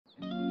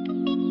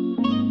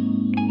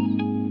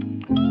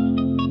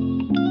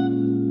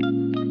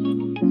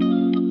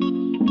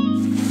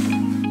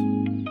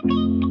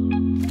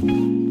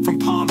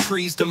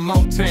trees to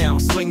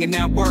Motown, slinging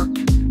that work,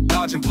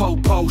 dodging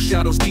po-po,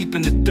 shadows deep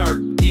in the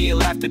dirt.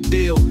 Deal after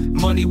deal,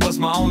 money was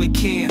my only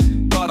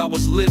kin. Thought I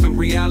was living,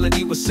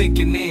 reality was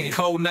sinking in.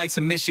 Cold nights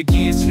in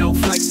Michigan,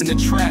 snowflakes in the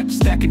trap,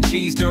 stacking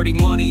G's, dirty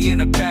money in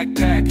a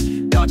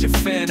backpack. Dodging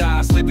fed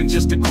eyes, living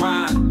just to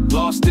grind.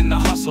 Lost in the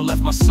hustle,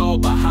 left my soul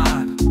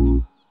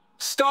behind.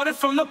 Started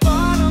from the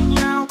bottom,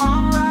 now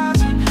I'm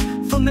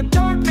rising. From the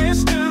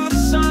darkness to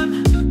the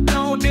sun,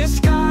 no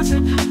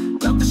disguising.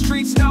 Left the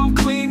streets, no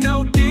clean,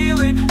 no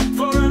dealing.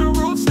 For the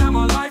roots, now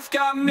my life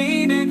got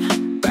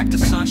meaning. Back to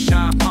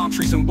sunshine, palm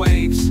trees and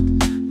waves.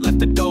 Left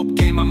the dope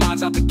game, my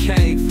mind's out the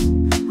cave.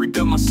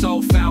 Rebuilt my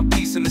soul, found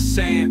peace in the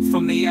sand.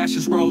 From the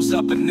ashes rose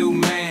up a new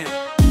man.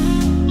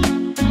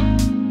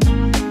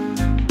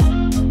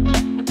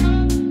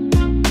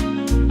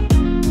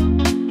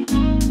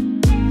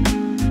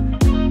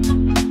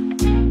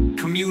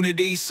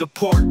 Community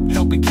support,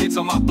 helping kids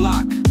on my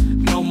block.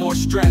 No more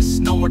stress,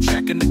 no more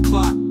checking the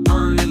clock.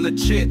 Earning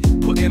legit,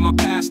 putting my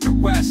past to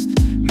rest.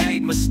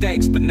 Made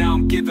mistakes, but now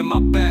I'm giving my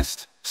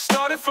best.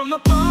 Started from the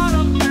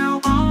bottom,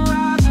 now I'm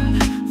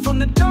rising. From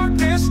the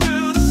darkness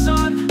to the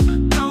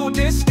sun, no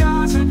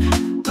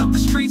disguising. Left the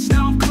streets,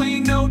 now I'm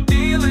clean, no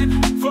dealing.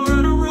 For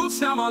the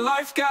roots, now my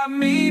life got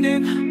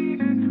meaning.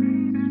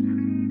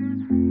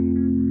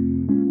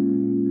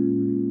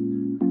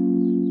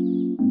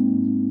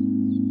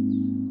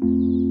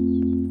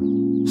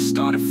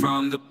 Started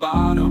from the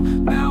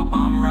bottom, now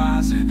I'm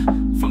rising.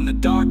 From the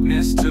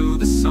darkness to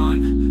the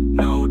sun,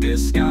 no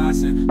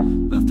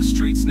disguising. Left the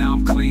streets, now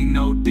I'm clean,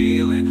 no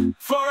dealing.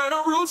 For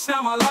the roots,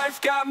 now my life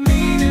got me.